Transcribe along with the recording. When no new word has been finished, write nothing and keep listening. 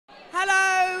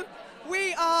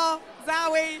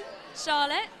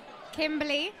Charlotte.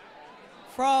 Kimberly.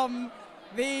 From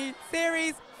the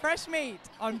series Fresh Meat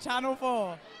on Channel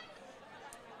 4.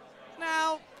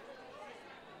 Now,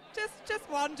 just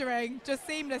wondering, just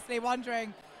seamlessly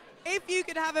wondering, if you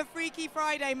could have a Freaky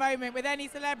Friday moment with any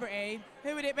celebrity,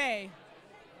 who would it be?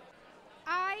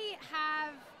 I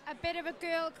have a bit of a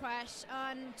girl crush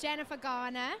on Jennifer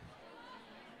Garner.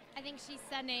 I think she's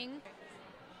stunning.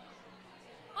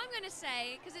 I'm going to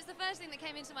say, because it's the first thing that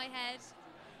came into my head,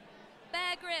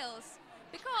 Bear Grylls.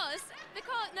 Because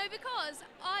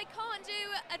I can't do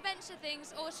adventure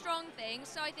things or strong things,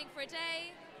 so I think for a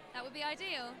day, that would be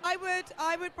ideal. I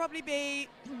would probably be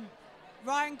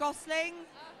Ryan Gosling,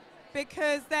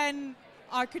 because then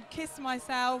I could kiss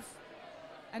myself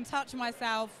and touch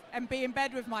myself and be in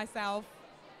bed with myself,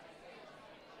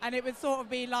 and it would sort of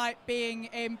be like being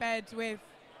in bed with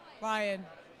Ryan.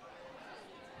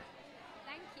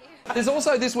 Thank you. There's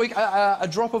also this week a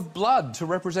drop of blood to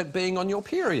represent being on your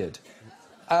period.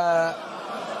 Hey!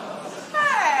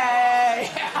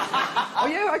 Oh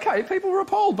yeah, okay. People are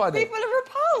repulsed by that. People are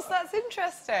repulsed. That's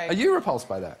interesting. Are you repulsed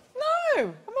by that? No, I'm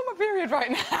on my period right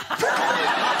now.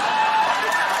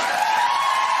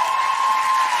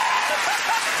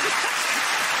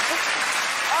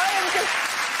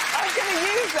 I'm going to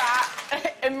use that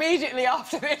immediately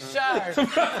after this show.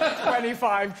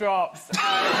 25 drops.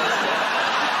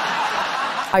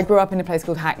 I grew up in a place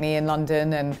called Hackney in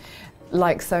London, and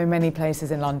like so many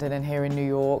places in London and here in New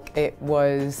York, it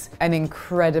was an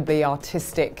incredibly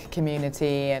artistic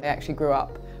community, and I actually grew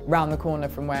up round the corner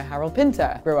from where Harold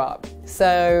Pinter grew up.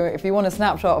 So if you want a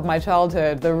snapshot of my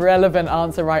childhood, the relevant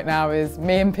answer right now is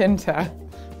me and Pinter.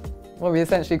 Well, we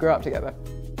essentially grew up together.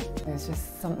 There's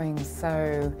just something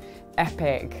so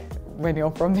epic when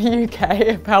you're from the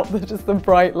UK about just the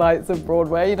bright lights of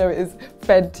Broadway. You know, it is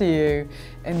fed to you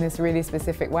in this really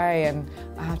specific way, and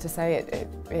I have to say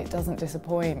it doesn't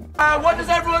disappoint. What does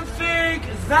everyone think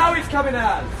Zawe's coming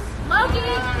as? Loki!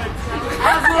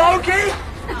 As Loki?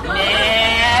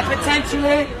 Yeah,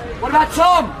 potentially. What about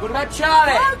Tom? What about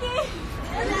Charlie? Loki!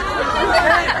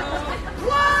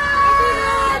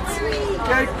 What?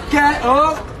 Get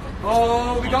up.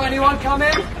 Oh, we got anyone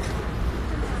coming?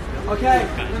 Okay,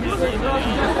 let me see.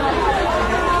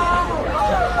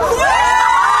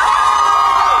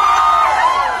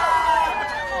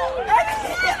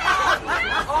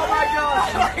 Oh my god!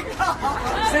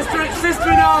 Sister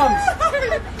in arms!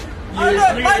 Oh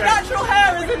look, my natural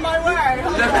hair is in my way!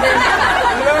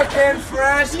 Looking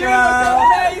fresh, girl! You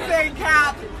look amazing,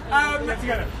 Cap! Get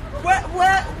together. Where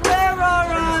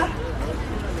are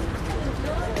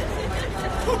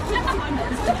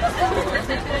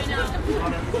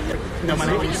No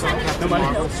money. No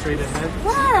money. Straight ahead.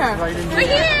 Where? Right in We're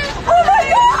here! Oh my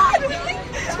god!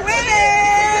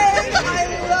 Winning! I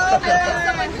love it!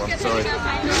 I'm sorry.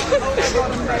 Oh my god,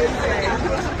 amazing.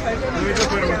 Let me just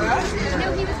put him in. No,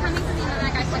 he was coming to me and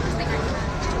that guy stuck his finger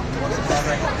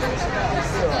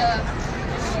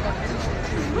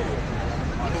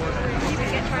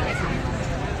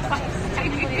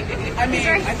I mean,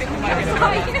 I think we might get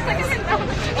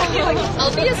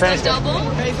I'll be a double.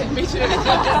 Me too.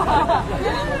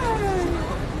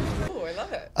 Oh, I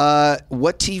love it.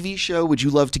 What TV show would you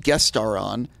love to guest star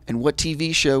on, and what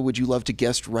TV show would you love to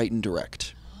guest write and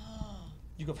direct?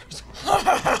 You go first.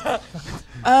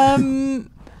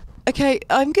 Okay,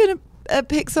 I'm going to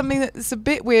pick something that's a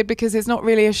bit weird because it's not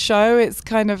really a show. It's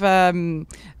kind of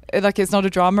like it's not a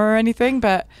drama or anything,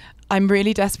 but I'm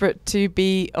really desperate to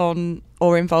be on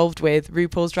or involved with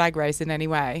RuPaul's Drag Race in any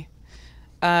way.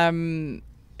 I don't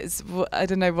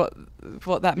know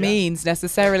what that means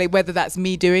necessarily, whether that's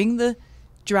me doing the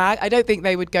drag. I don't think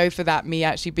they would go for that, me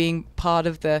actually being part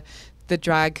of the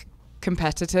drag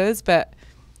competitors, but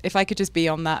if I could just be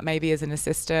on that maybe as an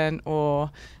assistant or,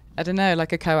 I don't know,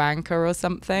 like a co-anchor or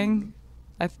something,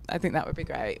 I think that would be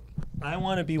great. I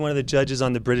want to be one of the judges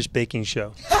on the British baking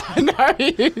show. No, But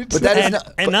that is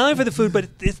not. And not only for the food, but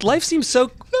life seems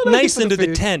so nice under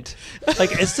the tent.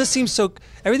 Like, it just seems so,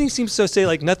 everything seems so, say,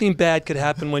 like nothing bad could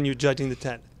happen when you're judging the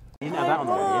tent. You know that on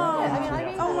there,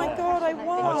 yeah? oh my God, I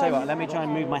won. I'll tell you what, let me try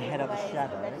and move my head out the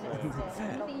shadow.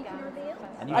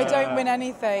 I don't win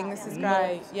anything. This is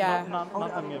great. Yeah. Tell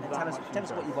us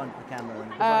what you won for the camera.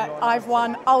 I've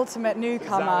won Ultimate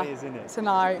Newcomer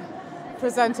tonight,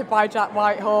 presented by Jack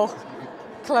Whitehall,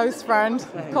 close friend,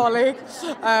 colleague,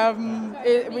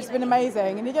 which has been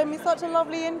amazing. And he gave me such a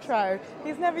lovely intro.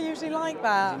 He's never usually like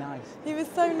that. Nice. He was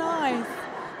so nice,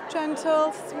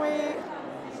 gentle, sweet.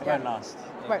 It won't last.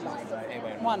 Won't last. It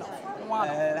won't One last.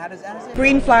 off. How does it?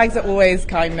 Green flags are always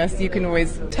kindness. You can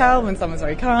always tell when someone's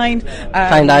very kind.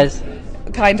 Kind eyes.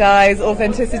 kind eyes,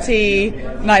 authenticity,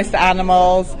 nice to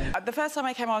animals. The first time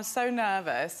I came, I was so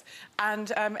nervous,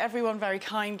 and everyone very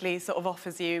kindly sort of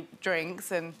offers you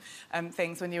drinks and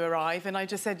things when you arrive, and I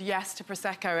just said yes to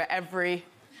Prosecco at every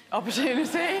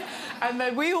opportunity, and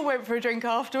then we all went for a drink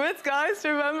afterwards, guys. Do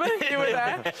you remember? You were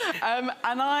there. And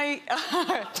I...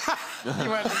 you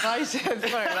weren't invited.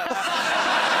 Sorry about that.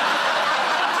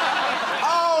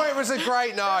 Oh, it was a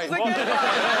great night.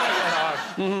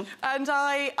 And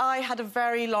I had a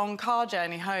very long car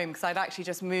journey home because I'd actually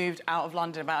just moved out of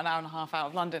London, about an hour and a half out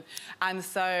of London. And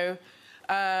so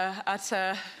at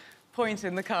a point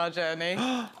in the car journey,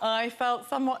 I felt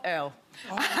somewhat ill.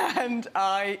 And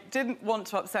I didn't want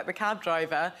to upset the cab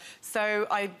driver, so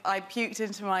I puked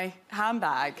into my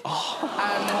handbag. But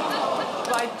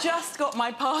I just got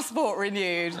my passport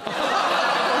renewed. So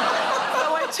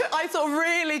I sort of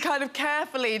really kind of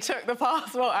carefully took the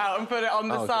passport out and put it on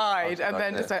the side, and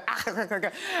then just went...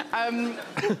 and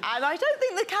I don't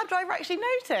think the cab driver actually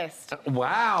noticed.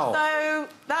 Wow. So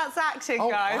that's acting,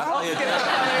 guys. Wow.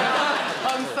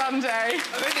 On Sunday.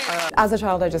 As a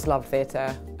child, I just loved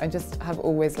theatre. I just have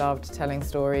always loved telling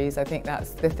stories. I think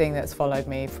that's the thing that's followed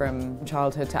me from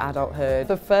childhood to adulthood.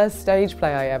 The first stage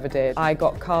play I ever did, I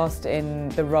got cast in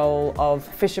the role of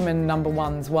Fisherman No.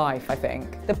 1's wife, I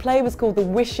think. The play was called The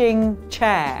Wishing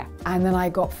Chair. And then I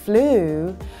got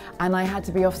flu, and I had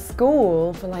to be off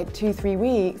school for like 2-3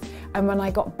 weeks. And when I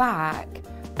got back,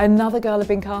 another girl had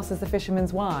been cast as the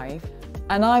fisherman's wife,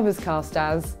 and I was cast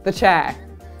as the chair,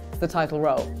 the title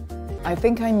role. I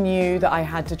think I knew that I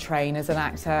had to train as an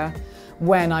actor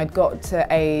when I'd got to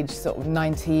age sort of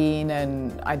 19,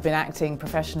 and I'd been acting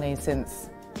professionally since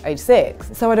age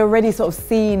 6. So I'd already sort of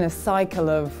seen a cycle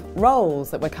of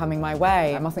roles that were coming my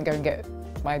way. I mustn't go and get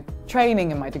my training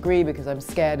and my degree because I'm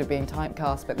scared of being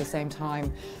typecast, but at the same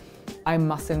time, I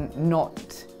mustn't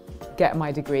not get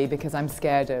my degree because I'm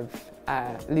scared of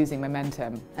losing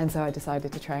momentum. And so I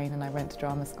decided to train, and I went to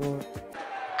drama school.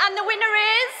 And the winner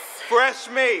is... Fresh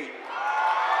meat.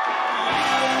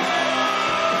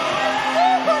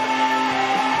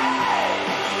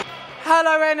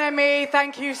 Hello, NME.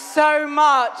 Thank you so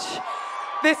much.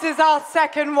 This is our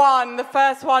second one. The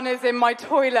first one is in my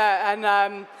toilet,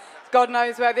 and God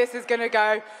knows where this is going to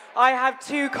go. I have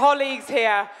 2 colleagues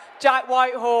here, Jack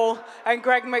Whitehall and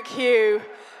Greg McHugh.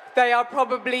 They are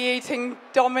probably eating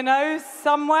Domino's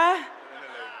somewhere.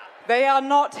 They are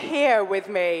not here with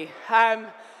me.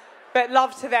 But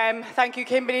love to them. Thank you,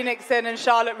 Kimberly Nixon and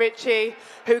Charlotte Ritchie,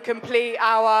 who complete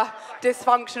our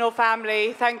dysfunctional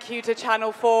family. Thank you to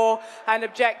Channel 4 and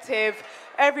Objective,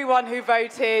 everyone who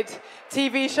voted.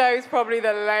 TV show's probably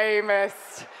the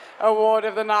lamest award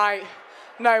of the night.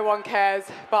 No one cares,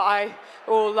 but I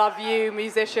all love you,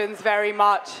 musicians, very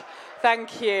much.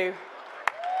 Thank you.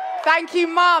 Thank you,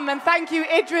 Mum, and thank you,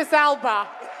 Idris Elba.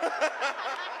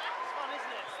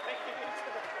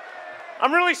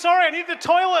 I'm really sorry, I needed the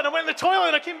toilet, and I went in the toilet,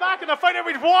 and I came back, and I found out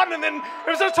we'd won, and then it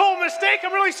was a total mistake.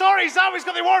 I'm really sorry. Zawe's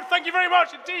got the award. Thank you very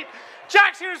much indeed.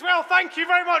 Jack's here as well. Thank you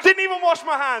very much. Didn't even wash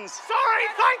my hands. Sorry,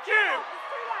 thank you.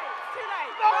 It's too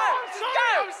late. No,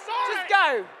 I'm sorry. Just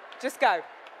go. Just go.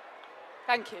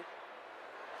 Thank you.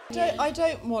 I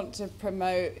don't want to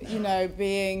promote, you know,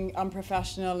 being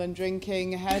unprofessional and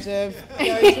drinking ahead of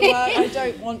going to work. I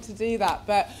don't want to do that,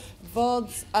 but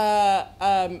Vod's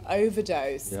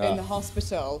overdose in the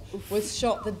hospital was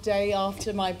shot the day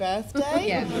after my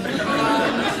birthday.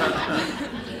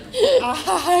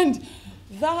 And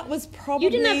that was probably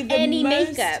you didn't have any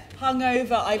most makeup.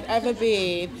 hungover I've ever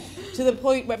been, to the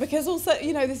point where, because also,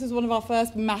 you know, this was one of our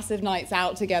first massive nights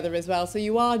out together as well, so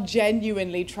you are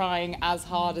genuinely trying as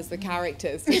hard as the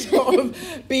characters to sort of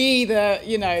be the,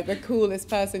 you know, the coolest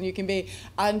person you can be.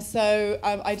 And so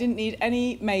I didn't need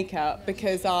any makeup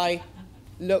because I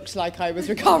looked like I was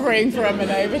recovering from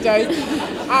an overdose.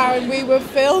 And we were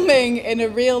filming in a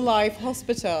real-life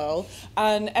hospital,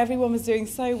 and everyone was doing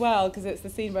so well, because it's the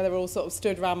scene where they're all sort of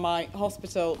stood around my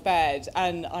hospital bed,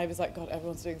 and I was like, God,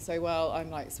 everyone's doing so well.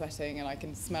 I'm like sweating, and I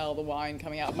can smell the wine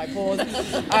coming out of my pores.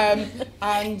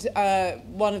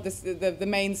 One of the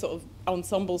main sort of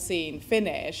ensemble scene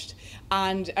finished,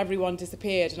 and everyone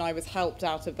disappeared, and I was helped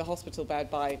out of the hospital bed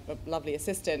by a lovely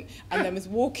assistant, and then was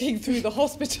walking through the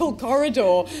hospital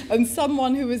corridor, and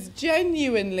someone who was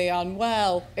genuinely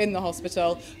unwell in the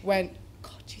hospital went,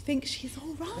 God, do you think she's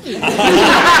all right?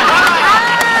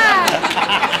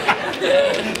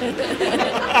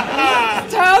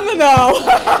 Terminal.